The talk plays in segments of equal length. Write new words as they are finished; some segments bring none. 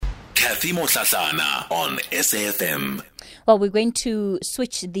Kathy Motlatlana on SAFM. Well, we're going to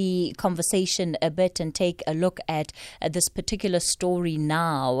switch the conversation a bit and take a look at this particular story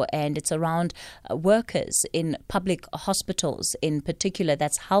now, and it's around workers in public hospitals, in particular,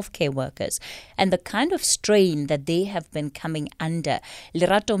 that's healthcare workers, and the kind of strain that they have been coming under.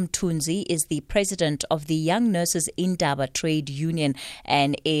 Lerato Mthunzi is the president of the Young Nurses Indaba trade union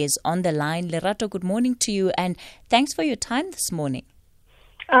and is on the line. Lerato, good morning to you, and thanks for your time this morning.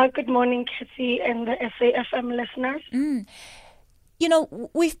 Good morning, Kathy and the SAFM listeners. You know,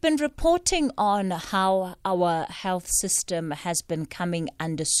 we've been reporting on how our health system has been coming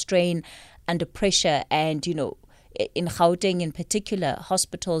under strain, under pressure, and, you know, in Gauteng in particular,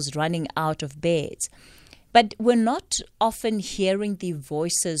 hospitals running out of beds. But we're not often hearing the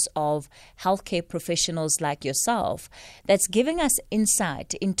voices of healthcare professionals like yourself that's giving us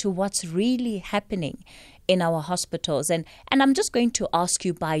insight into what's really happening in our hospitals. And I'm just going to ask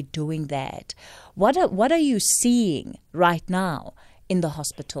you, by doing that, what are you seeing right now in the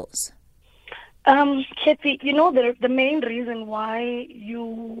hospitals? Kathy, you know, the main reason why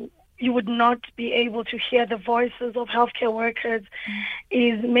you would not be able to hear the voices of healthcare workers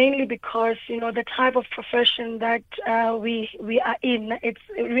is mainly because, you know, the type of profession that we are in, it's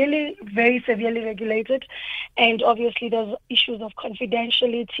really very severely regulated. And obviously there's issues of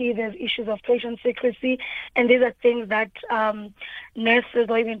confidentiality, there's issues of patient secrecy, and these are things that nurses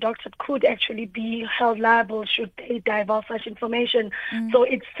or even doctors could actually be held liable should they divulge such information. So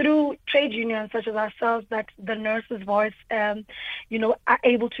it's through trade unions such as ourselves that the nurses' voice, you know, are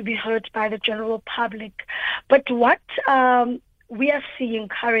able to be heard by the general public. But what we are seeing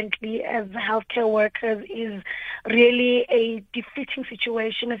currently as healthcare workers is really a defeating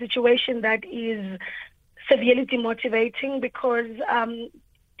situation, a situation that is severely demotivating because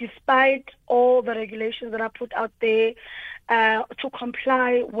despite all the regulations that are put out there to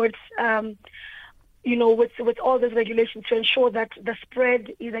comply with you know, with all these regulations to ensure that the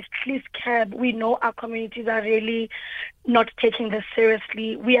spread is at least capped, we know our communities are really not taking this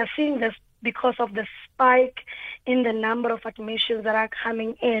seriously. We are seeing this because of the spike in the number of admissions that are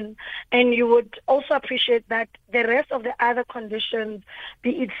coming in. And you would also appreciate that the rest of the other conditions,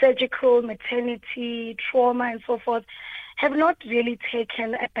 be it surgical, maternity, trauma, and so forth, have not really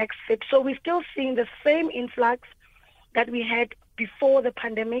taken a back seat. So we're still seeing the same influx that we had before the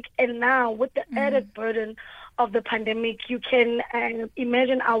pandemic, and now with the added burden of the pandemic, you can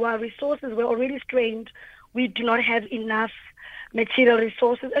imagine our resources were already strained. We do not have enough material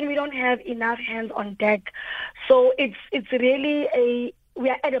resources, and we don't have enough hands on deck. So it's really we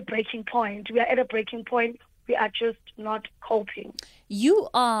are at a breaking point. We are just not coping. You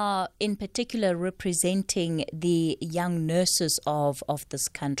are in particular representing the young nurses of this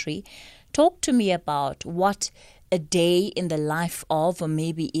country. Talk to me about what a day in the life of, or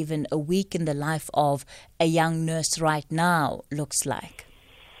maybe even a week in the life of a young nurse right now looks like.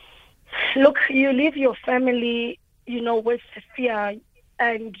 Look, you leave your family, you know, with fear,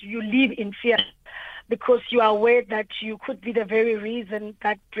 and you live in fear because you are aware that you could be the very reason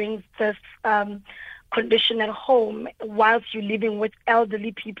that brings this condition at home whilst you're living with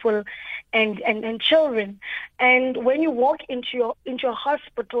elderly people and children. And when you walk into a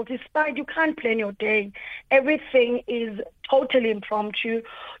hospital, despite you can't plan your day, everything is totally impromptu.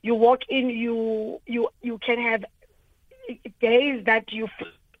 You walk in, you can have days that you feel,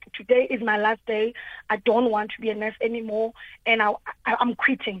 today is my last day, I don't want to be a nurse anymore, and I'm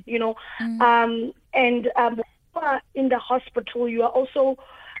quitting, you know. In the hospital, you are also,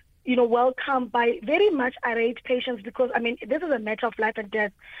 you know, welcomed by very much irate patients because, I mean, this is a matter of life and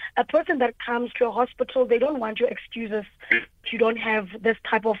death. A person that comes to a hospital, they don't want your excuses. You don't have this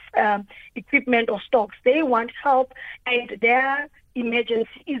type of equipment or stocks. They want help, and their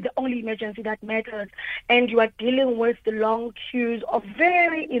emergency is the only emergency that matters. And you are dealing with the long queues of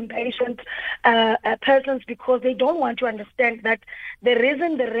very impatient persons because they don't want to understand that the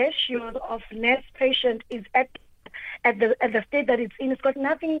reason the ratios of nurse-patient is at the state that it's in, it's got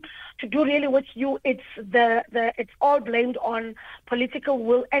nothing to do really with you. It's it's all blamed on political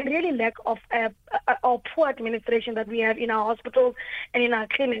will and really lack of or poor administration that we have in our hospitals and in our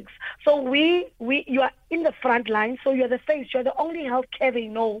clinics. So you are in the front line, so you're the face, you're the only healthcare they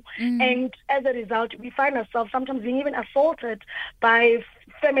know. And as a result, we find ourselves sometimes being even assaulted by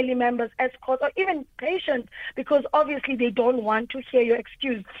family members, escorts, or even patients because obviously they don't want to hear your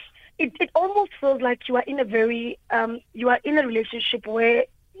excuse. It almost feels like you are in a very you are in a relationship where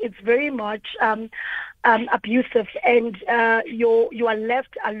it's very much abusive, and you are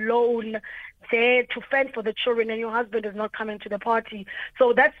left alone there to fend for the children and your husband is not coming to the party.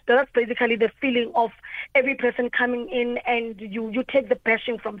 So that's basically the feeling of every person coming in, and you take the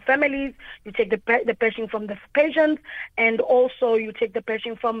bashing from families, you take the bashing from the patients, and also you take the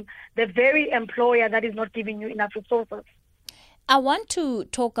bashing from the very employer that is not giving you enough resources. I want to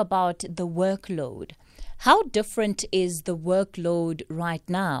talk about the workload. How different is the workload right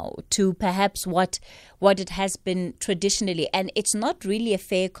now to perhaps what it has been traditionally? And it's not really a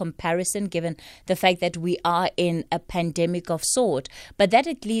fair comparison given the fact that we are in a pandemic of sort, but that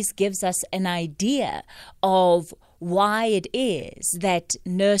at least gives us an idea of why it is that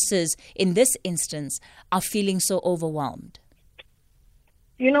nurses in this instance are feeling so overwhelmed.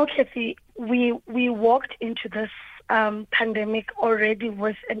 You know, Kathy, we walked into this pandemic already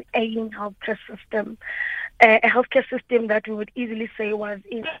with an ailing healthcare system, a healthcare system that we would easily say was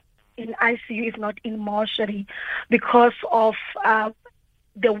in ICU, if not in mortuary, because of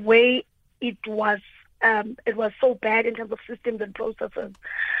the way it was so bad in terms of systems and processes.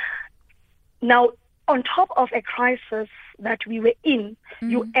 Now, on top of a crisis that we were in,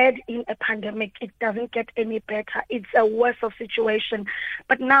 you add in a pandemic, it doesn't get any better. It's a worse of situation.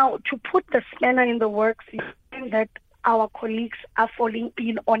 But now, to put the spanner in the works, that our colleagues are falling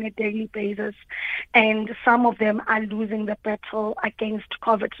ill on a daily basis, and some of them are losing the battle against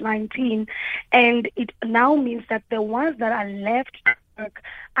COVID-19. And it now means that the ones that are left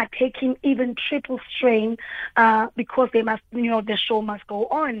are taking even triple strain because they must, the show must go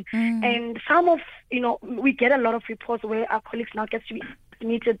on. And some of, we get a lot of reports where our colleagues now get to be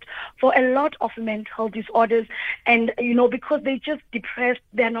admitted for a lot of mental disorders, and because they just depressed,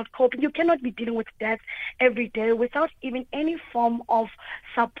 they're not coping. You cannot be dealing with death every day without even any form of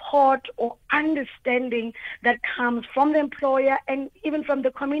support or understanding that comes from the employer and even from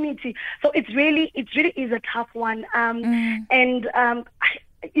the community. So it really is a tough one.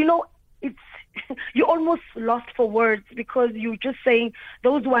 It's you're almost lost for words, because you're just saying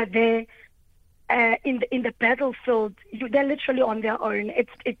those who are there in the battlefield, they're literally on their own.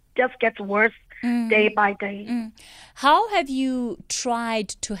 It just gets worse day by day. How have you tried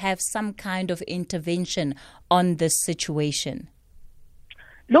to have some kind of intervention on this situation?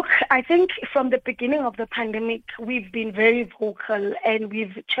 Look, I think from the beginning of the pandemic, we've been very vocal, and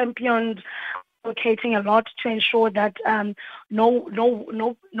we've championed advocating a lot to ensure that no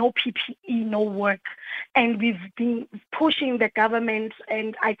PPE, no work. And we've been pushing the government,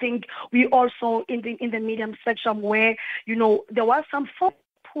 and I think we also in the medium spectrum where, there was some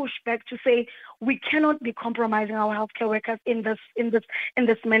pushback to say we cannot be compromising our healthcare workers in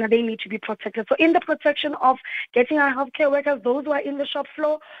this manner. They need to be protected. So in the protection of getting our healthcare workers, those who are in the shop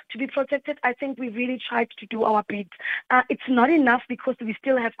floor, to be protected, I think we really tried to do our bit. It's not enough, because we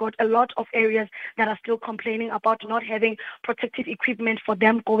still have got a lot of areas that are still complaining about not having protective equipment for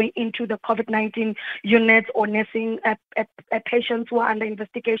them going into the COVID-19 units or nursing patients who are under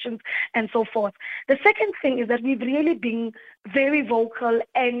investigations and so forth. The second thing is that we've really been very vocal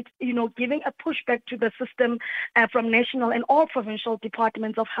and, giving a pushback to the system from national and all provincial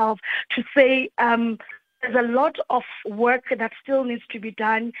departments of health to say there's a lot of work that still needs to be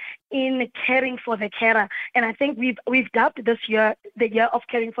done in caring for the carer. And I think we've dubbed this year the year of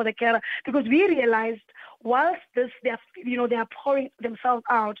caring for the carer, because we realized whilst they are pouring themselves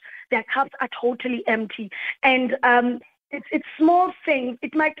out, their cups are totally empty. And it's small things.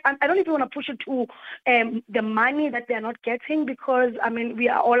 It might, I don't even want to push it to the money that they're not getting, because, we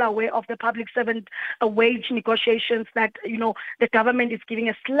are all aware of the public servant wage negotiations that, the government is giving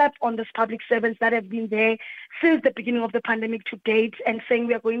a slap on these public servants that have been there since the beginning of the pandemic to date, and saying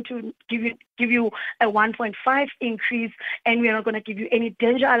we are going to give you a 1.5 increase, and we are not going to give you any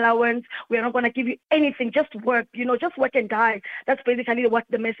danger allowance. We are not going to give you anything. Just work, just work and die. That's basically what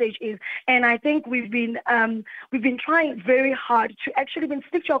the message is. And I think we've been trying very hard to actually even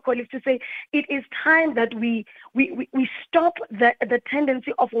speak to our colleagues to say it is time that we stop the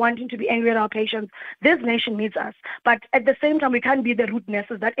tendency of wanting to be angry at our patients. This nation needs us, but at the same time, we can't be the root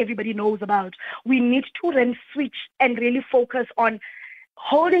nurses that everybody knows about. We need to then switch and really focus on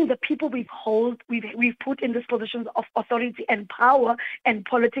holding the people we've put in these positions of authority and power and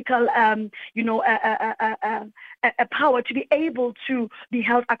political, power to be able to be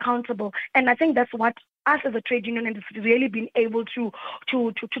held accountable. And I think that's what us as a trade union has really been able to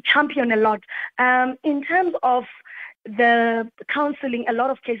champion a lot. In terms of the counseling, a lot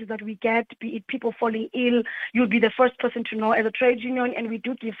of cases that we get, be it people falling ill, you'll be the first person to know as a trade union, and we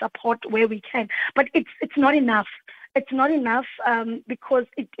do give support where we can. But it's not enough. It's not enough because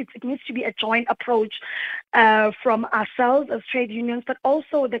it needs to be a joint approach from ourselves as trade unions, but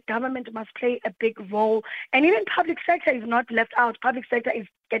also the government must play a big role. And even public sector is not left out. Public sector is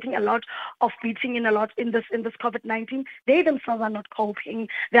getting a lot of beating in this COVID-19. They themselves are not coping.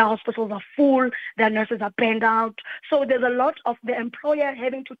 Their hospitals are full. Their nurses are burned out. So there's a lot of the employer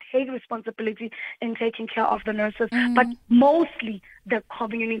having to take responsibility in taking care of the nurses, but mostly the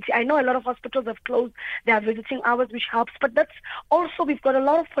community. I know a lot of hospitals have closed their visiting hours, which helps, but that's also, we've got a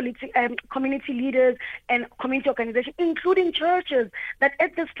lot of community leaders and community organizations, including churches, that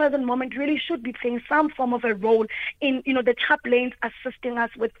at this present moment really should be playing some form of a role in, the chaplains assisting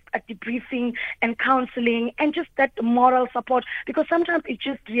us with debriefing and counseling and just that moral support, because sometimes it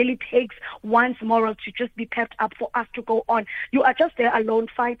just really takes one's moral to just be pepped up for us to go on. You are just there alone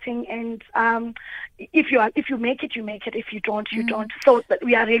fighting, and if you make it, you make it. If you don't, you don't. So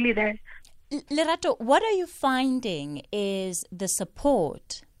we are really there. Lerato, what are you finding is the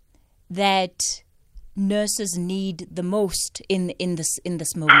support that nurses need the most in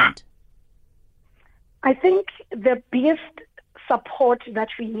this moment? I think the biggest support that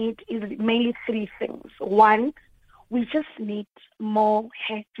we need is mainly three things. One, we just need more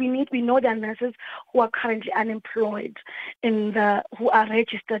heads. We know there are nurses who are currently unemployed who are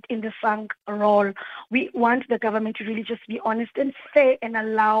registered in the sunk role. We want the government to really just be honest and fair and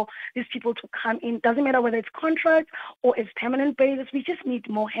allow these people to come in. Doesn't matter whether it's contract or it's permanent basis. We just need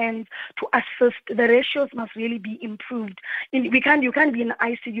more hands to assist. The ratios must really be improved. You can't be in an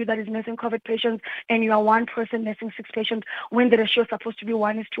ICU that is nursing COVID patients and you are one person nursing 6 patients when the ratio is supposed to be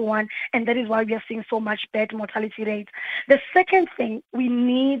 1:1, and that is why we are seeing so much bed mortality rate. The second thing, we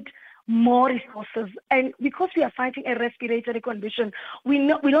need more resources, and because we are fighting a respiratory condition, we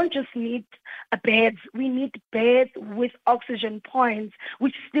don't just need beds. We need beds with oxygen points,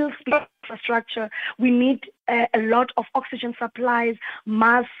 which still speaks infrastructure. We need a lot of oxygen supplies,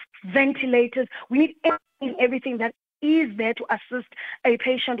 masks, ventilators. We need everything that is there to assist a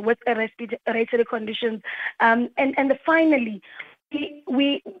patient with a respiratory condition. And finally,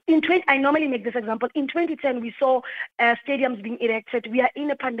 I normally make this example. In 2010, we saw stadiums being erected. We are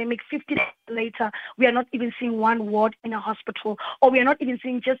in a pandemic. 50 days later, we are not even seeing one ward in a hospital, or we are not even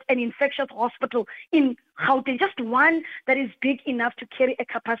seeing just an infectious hospital in Gauteng, just one that is big enough to carry a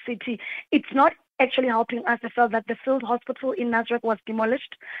capacity. It's not actually helping us. I felt that the field hospital in Nazareth was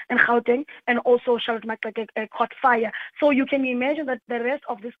demolished in Gauteng, and also Charlotte Macleod caught fire. So you can imagine that the rest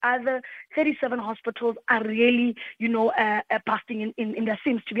of these other 37 hospitals are really, busting in their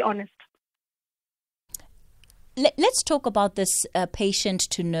seams, to be honest. Let's talk about this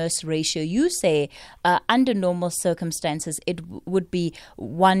patient-to-nurse ratio. You say under normal circumstances it would be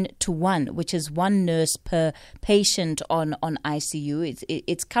 1:1, which is one nurse per patient on ICU.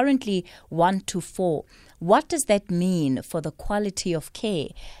 It's currently 1:4. What does that mean for the quality of care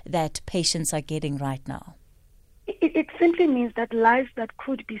that patients are getting right now? It simply means that lives that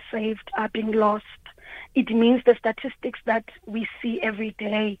could be saved are being lost. It means the statistics that we see every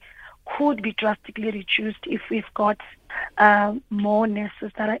day could be drastically reduced if we've got more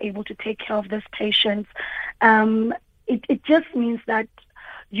nurses that are able to take care of these patients. It just means that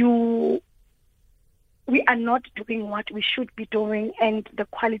we are not doing what we should be doing, and the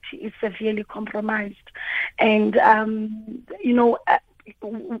quality is severely compromised. And,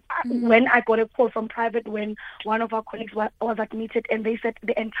 when I got a call from private, when one of our colleagues was admitted, and they said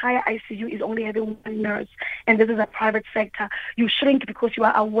the entire ICU is only having one nurse, and this is a private sector, you shrink because you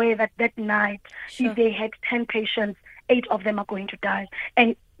are aware that that night, if they had 10 patients, 8 of them are going to die.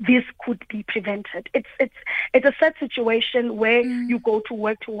 And this could be prevented. It's a sad situation where you go to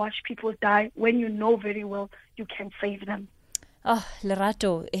work to watch people die when you know very well you can save them. Oh,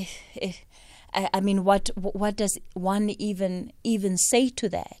 Lerato, I mean, what does one even say to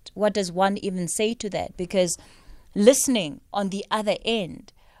that? What does one even say to that? Because listening on the other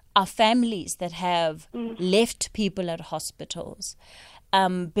end are families that have left people at hospitals,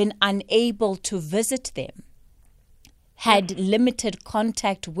 been unable to visit them, had limited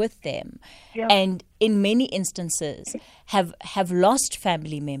contact with them, and in many instances have lost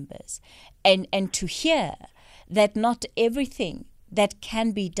family members. And to hear that not everything that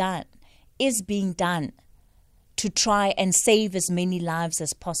can be done is being done to try and save as many lives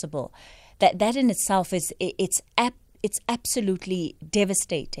as possible. That in itself it's absolutely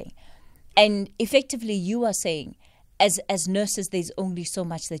devastating. And effectively, you are saying, as nurses, there's only so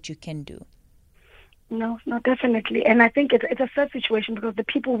much that you can do. No, definitely. And I think it's a sad situation because the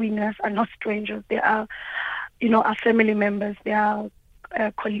people we nurse are not strangers. They are, our family members. They are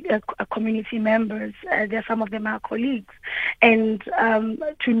community members. Some of them are colleagues. And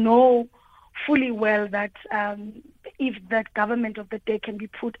to know fully well that if the government of the day can be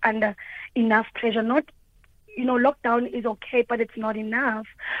put under enough pressure, not lockdown is okay, but it's not enough.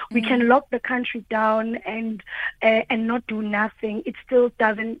 We can lock the country down and not do nothing. It still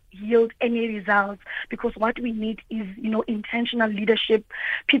doesn't yield any results, because what we need is, intentional leadership,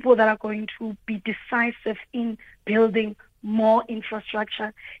 people that are going to be decisive in building more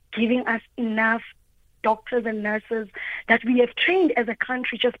infrastructure, giving us enough doctors and nurses that we have trained as a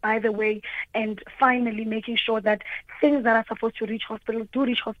country, just by the way, and finally making sure that things that are supposed to reach hospitals do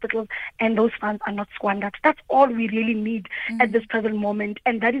reach hospitals, and those funds are not squandered. That's all we really need at this present moment,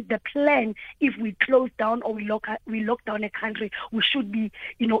 and that is the plan. If we close down or we lock down a country, we should be,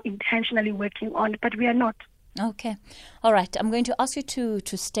 intentionally working on it, but we are not. Okay. All right. I'm going to ask you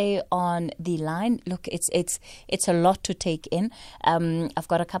to stay on the line. Look, it's a lot to take in. I've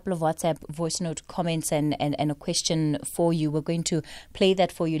got a couple of WhatsApp voice note comments and a question for you. We're going to play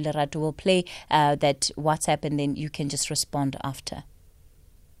that for you, Lerato. We'll play that WhatsApp, and then you can just respond after.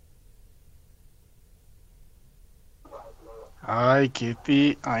 Hi,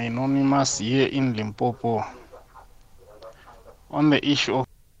 Kathy. Anonymous here in Limpopo. On the issue of...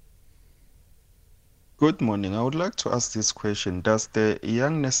 Good morning. I would like to ask this question. Does the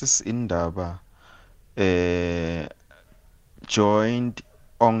Young Nurses Indaba joined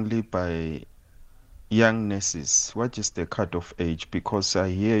only by young nurses? What is the cut-off age? Because I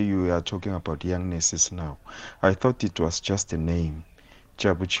hear you are talking about young nurses now. I thought it was just a name.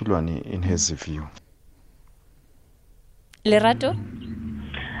 Jabu Chilwani, in his view. Lerato?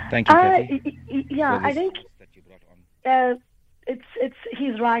 Thank you, Kathy. Yeah, I think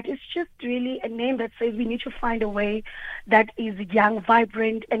he's right. It's just really a name that says we need to find a way that is young,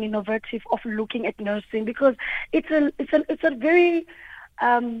 vibrant, and innovative of looking at nursing, because it's a very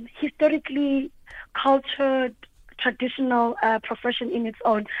historically cultured, traditional profession in its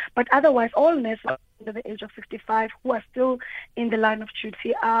own. But otherwise, all nurses under the age of 65 who are still in the line of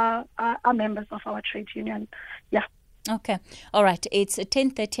duty are members of our trade union. Yeah. Okay. All right. It's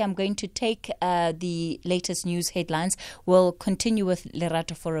 10:30. I'm going to take the latest news headlines. We'll continue with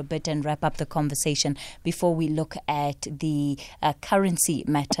Lerato for a bit and wrap up the conversation before we look at the currency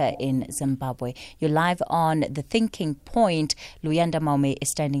matter in Zimbabwe. You're live on The Thinking Point. Luyanda Maume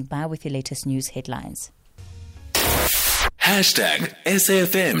is standing by with your latest news headlines. Hashtag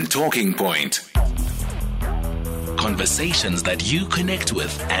SAFM Talking Point. Conversations that you connect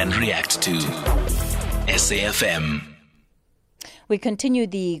with and react to. SAFM. We continue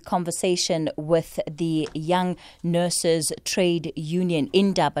the conversation with the Young Nurses Trade Union,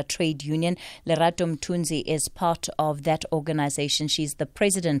 Indaba Trade Union. Lerato Mthunzi is part of that organization. She's the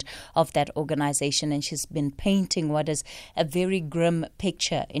president of that organization, and she's been painting what is a very grim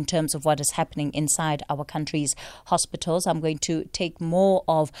picture in terms of what is happening inside our country's hospitals. I'm going to take more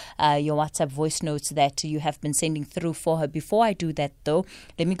of your WhatsApp voice notes that you have been sending through for her. Before I do that, though,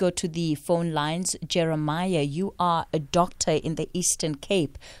 let me go to the phone lines. Jeremiah, you are a doctor in the Eastern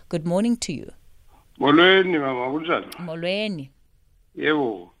Cape. Good morning to you. Molweni mama kunjani? Molweni.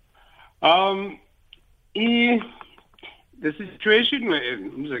 Yebo. The situation we're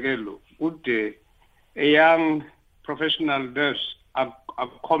in, umzekelo, would a young professional nurse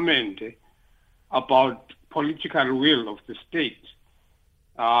comment about political will of the state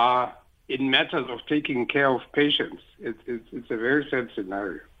in matters of taking care of patients. It's a very sad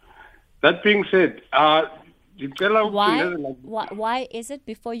scenario. That being said, Why is it,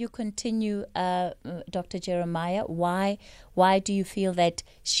 before you continue, Dr. Jeremiah, why do you feel that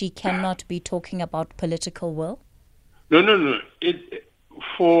she cannot be talking about political will? No.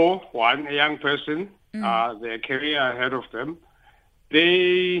 For one, a young person, their career ahead of them,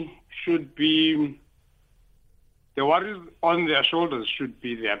 they should be, the worries on their shoulders should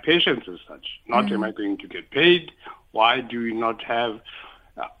be their patients as such. Not am I going to get paid? Why do we not have...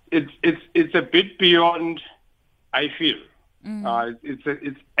 It's a bit beyond... I feel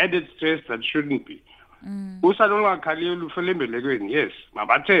it's added stress that shouldn't be. Yes,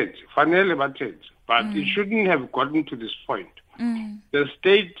 but it shouldn't have gotten to this point. The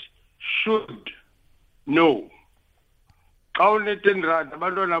state should know. Health le, R1,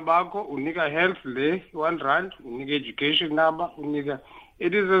 education number,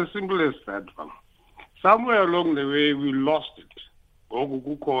 it is as simple as that. Somewhere along the way we lost it. A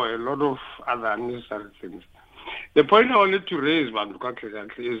lot of other unnecessary things. The point I wanted to raise, is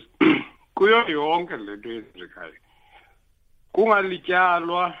kuyo yonke lento yenzekayo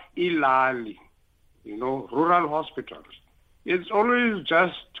kungalityalwa ilali, rural hospitals. It's always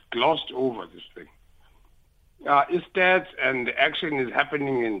just glossed over, this thing. Stats and the action is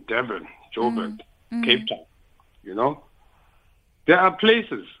happening in Durban, Joburg, Cape Town. There are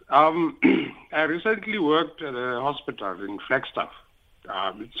places. I recently worked at a hospital in Flagstaff,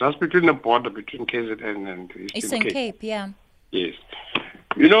 It's just between the border between KZN and Eastern Cape, yeah. Yes.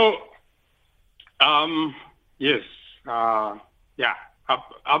 Yes. I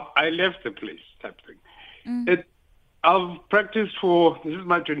left the place, type thing. I've practiced this is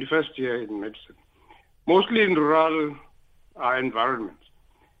my 21st year in medicine, mostly in rural environments.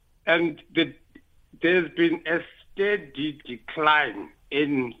 And there's been a steady decline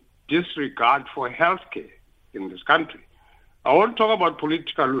in disregard for healthcare in this country. I won't talk about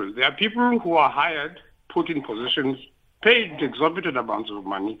political rules. There are people who are hired, put in positions, paid exorbitant amounts of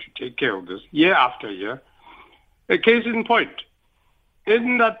money to take care of this year after year. A case in point.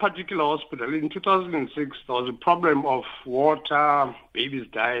 In that particular hospital, in 2006, there was a problem of water, babies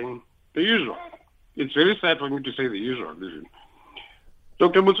dying, the usual. It's very sad for me to say the usual.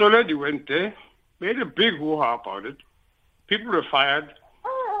 Dr. Mutsoledi went there, made a big hoo-ha about it. People were fired.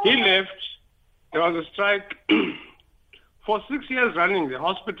 He left. There was a strike. For 6 years running, the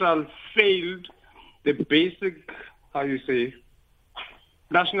hospital failed the basic,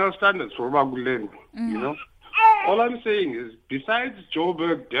 national standards for Baguleni, All I'm saying is, besides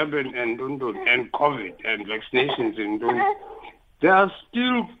Joburg, Durban, and London, and COVID, and vaccinations in London, there are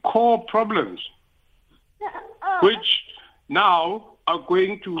still core problems, which now are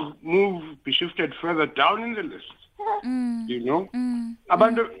going to be shifted further down in the list.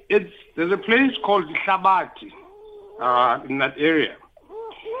 There's a place called Sabati in that area.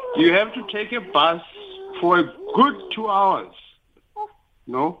 You have to take a bus for a good 2 hours.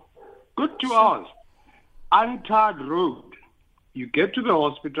 Good 2 hours. Untarred road. You get to the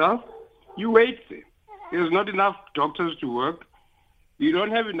hospital, you wait there. There's not enough doctors to work. You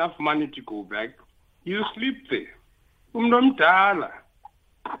don't have enough money to go back. You sleep there.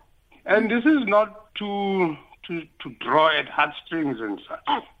 And this is not to draw at heartstrings and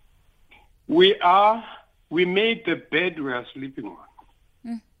such. We made the bed we are sleeping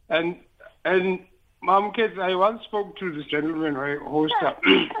on. And Mom Kids, I once spoke to this gentleman who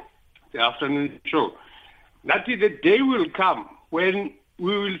hosted the afternoon show. That the day will come when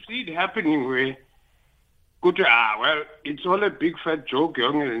we will see it happening where it's all a big fat joke,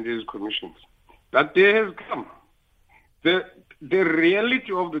 Young and these commissions. That day has come. The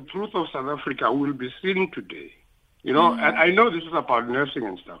reality of the truth of South Africa will be seen today. And I know this is about nursing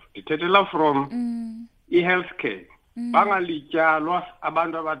and stuff. The tetela from e-healthcare, Bangalityalwa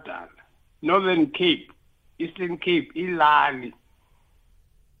abantu abadala, Northern Cape, Eastern Cape, ilali.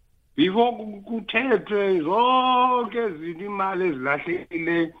 Before kuthethwe zonke ezinye imali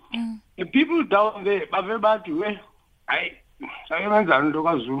ezilahlekileyo, the people down there bave bathi hayi sayenzani into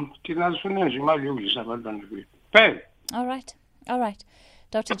kaZulu thina sifune nje imali yokudlisa abantwana bethu phela. All right.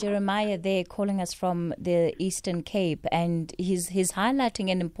 Dr. Jeremiah there calling us from the Eastern Cape, and he's highlighting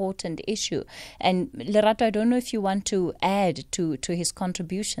an important issue. And Lerato, I don't know if you want to add to his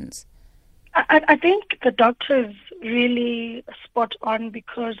contributions. I think the doctor is really spot on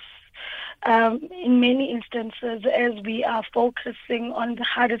because in many instances, as we are focusing on the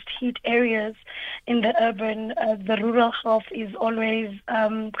hardest hit areas in the urban, the rural health is always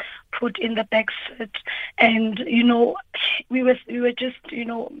put in the back seat. And, we were just,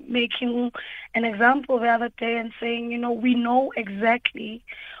 making an example the other day and saying, we know exactly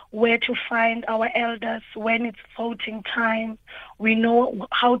where to find our elders when it's voting time. We know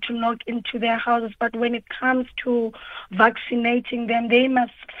how to knock into their houses, but when it comes to vaccinating them, they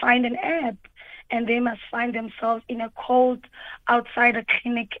must find an app and they must find themselves in a cold outside a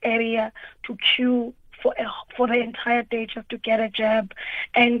clinic area to queue for the entire day just to get a jab.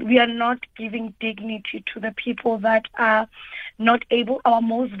 And we are not giving dignity to the people that are not able, our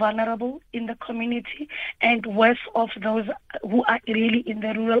most vulnerable in the community, and worse off those who are really in the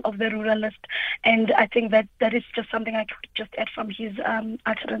ruralist. And I think that is just something I could just add from his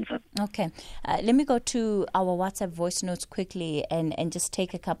utterances. Okay. Let me go to our WhatsApp voice notes quickly and just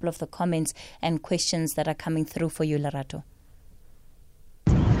take a couple of the comments and questions that are coming through for you, Lerato.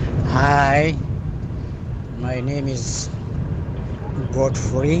 Hi. My name is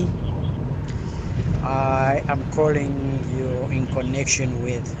Godfrey. I am calling you in connection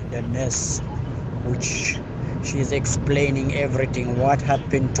with the nurse, which she is explaining everything what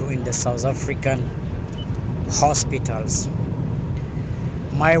happened to in the South African hospitals.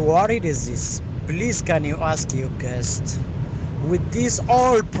 My worry is this. Please can you ask your guest, with this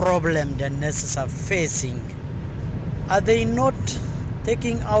all problem the nurses are facing, are they not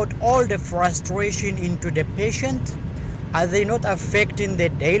taking out all the frustration into the patient? Are they not affecting the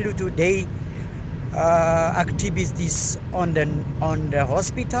day-to-day activities on the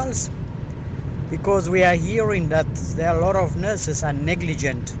hospitals? Because we are hearing that there are a lot of nurses are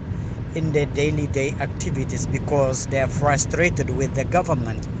negligent in their daily day activities because they are frustrated with the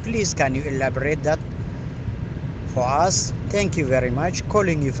government. Please, can you elaborate that for us? Thank you very much.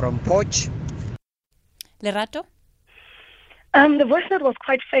 Calling you from Poch. Lerato? The voice note was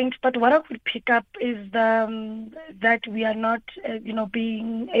quite faint, but what I could pick up is that we are not,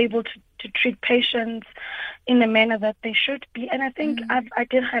 being able to treat patients in the manner that they should be. And I think I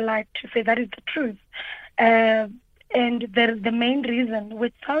did highlight to say that is the truth. And the main reason,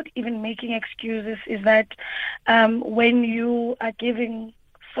 without even making excuses, is that when you are giving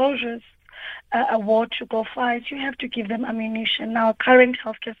soldiers a war to go fight, you have to give them ammunition. Now, our current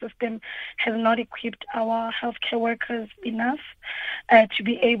healthcare system has not equipped our healthcare workers enough to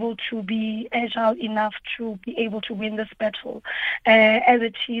be able to be agile enough to be able to win this battle. As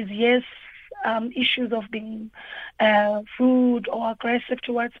it is, yes, issues of being rude or aggressive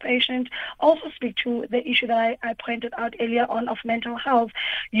towards patients also speak to the issue that I pointed out earlier on of mental health.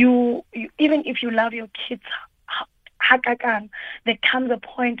 You even if you love your kids, there comes a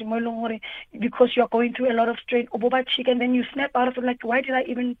point because you're going through a lot of strain, and then you snap out of it like, why did I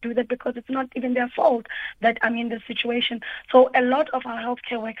even do that? Because it's not even their fault that I'm in this situation. So a lot of our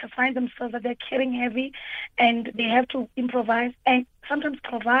healthcare workers find themselves that they're carrying heavy and they have to improvise and sometimes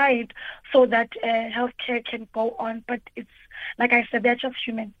provide so that healthcare can go on. But it's, like I said, they're just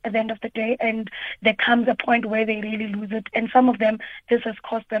human at the end of the day, and there comes a point where they really lose it. And some of them, this has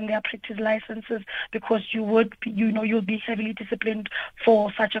cost them their practice licenses because you'll be heavily disciplined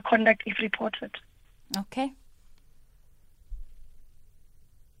for such a conduct if reported. Okay.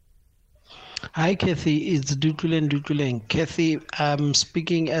 Hi, Kathy. It's Dutulen. Kathy, I'm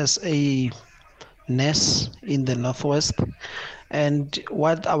speaking as a nurse in the Northwest. And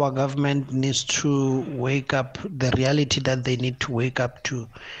what our government needs to wake up, the reality that they need to wake up to,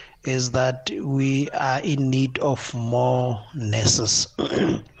 is that we are in need of more nurses.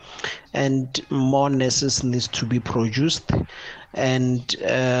 And more nurses needs to be produced. And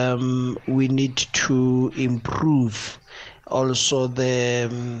we need to improve also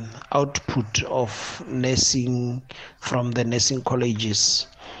the output of nursing from the nursing colleges.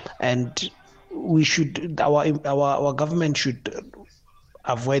 And we should, our government should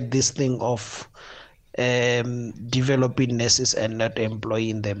avoid this thing of developing nurses and not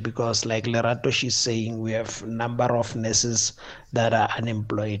employing them, because like Lerato, she's saying, we have a number of nurses that are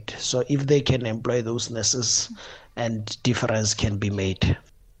unemployed. So if they can employ those nurses, and difference can be made.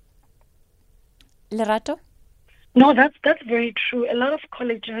 Lerato? No, that's very true. A lot of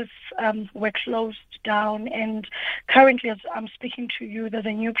colleges were closed down, and currently, as I'm speaking to you, there's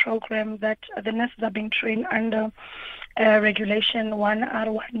a new program that the nurses are being trained under regulation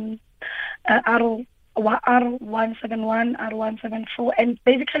 1R1, R171, R174, and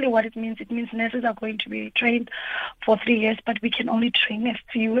basically what it means nurses are going to be trained for 3 years, but we can only train a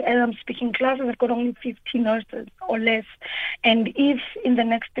few. As I'm speaking, classes have got only 50 nurses or less, and if in the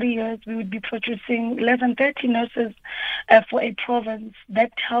next 3 years we would be producing less than 30 nurses for a province,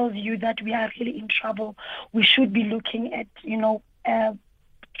 that tells you that we are really in trouble. We should be looking at,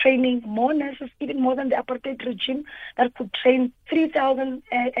 training more nurses, even more than the apartheid regime that could train 3,000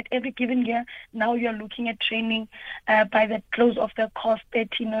 at every given year. Now you're looking at training by the close of the course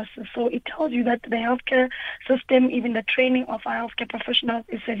 30 nurses. So it tells you that the healthcare system, even the training of our healthcare professionals,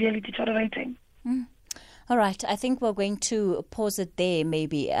 is severely deteriorating. All right, I think we're going to pause it there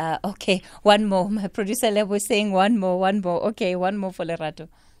maybe. Okay, one more. My producer Lebo was saying one more. Okay, one more for Lerato.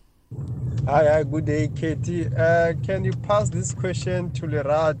 Hi, good day, Katie. Can you pass this question to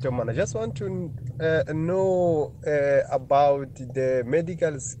Lerato, man? I just want to know about the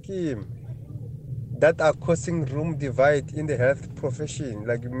medical scheme that are causing room divide in the health profession.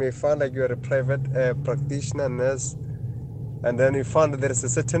 Like, you may find like you're a private practitioner, nurse, and then you find that there is a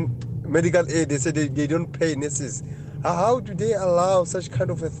certain medical aid. They say they don't pay nurses. How do they allow such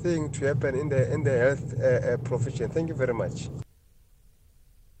kind of a thing to happen in the health profession? Thank you very much.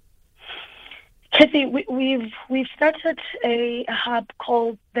 Kathy, we've started a hub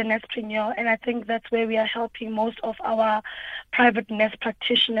called the Nurspreneur, and I think that's where we are helping most of our private nurse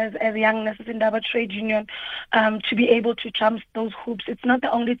practitioners as Young Nurses Indaba trade union to be able to jump those hoops. It's not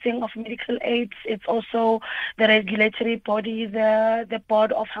the only thing of medical aids; it's also the regulatory bodies, the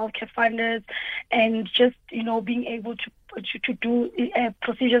board of healthcare funders, and just being able to do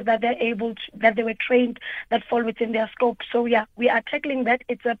procedures that that they were trained, that fall within their scope. So yeah, we are tackling that.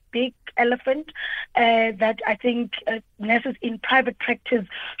 It's a big elephant that I think nurses in private practice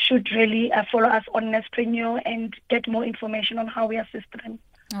should really follow us on Nurspreneur and get more information on how we assist them.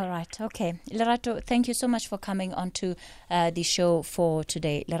 All right. Okay. Lerato, thank you so much for coming on to the show for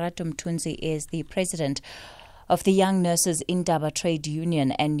today. Lerato Mthunzi is the president of the Young Nurses Indaba trade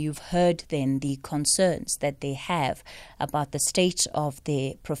union, and you've heard then the concerns that they have about the state of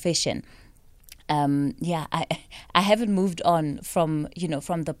their profession. I haven't moved on from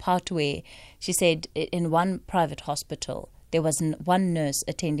the part where she said in one private hospital there was one nurse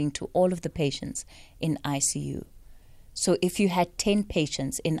attending to all of the patients in ICU. So if you had 10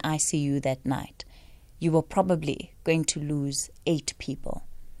 patients in ICU that night, you were probably going to lose 8 people.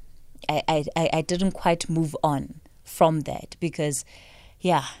 I didn't quite move on from that because,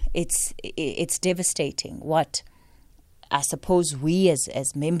 it's devastating what I suppose we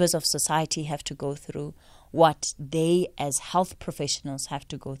as members of society have to go through, what they as health professionals have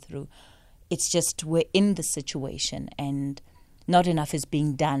to go through. It's just we're in the situation and not enough is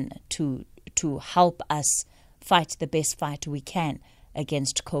being done to help us fight the best fight we can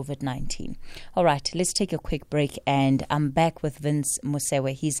against COVID-19. All right, let's take a quick break, and I'm back with Vince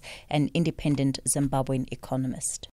Musewe. He's an independent Zimbabwean economist.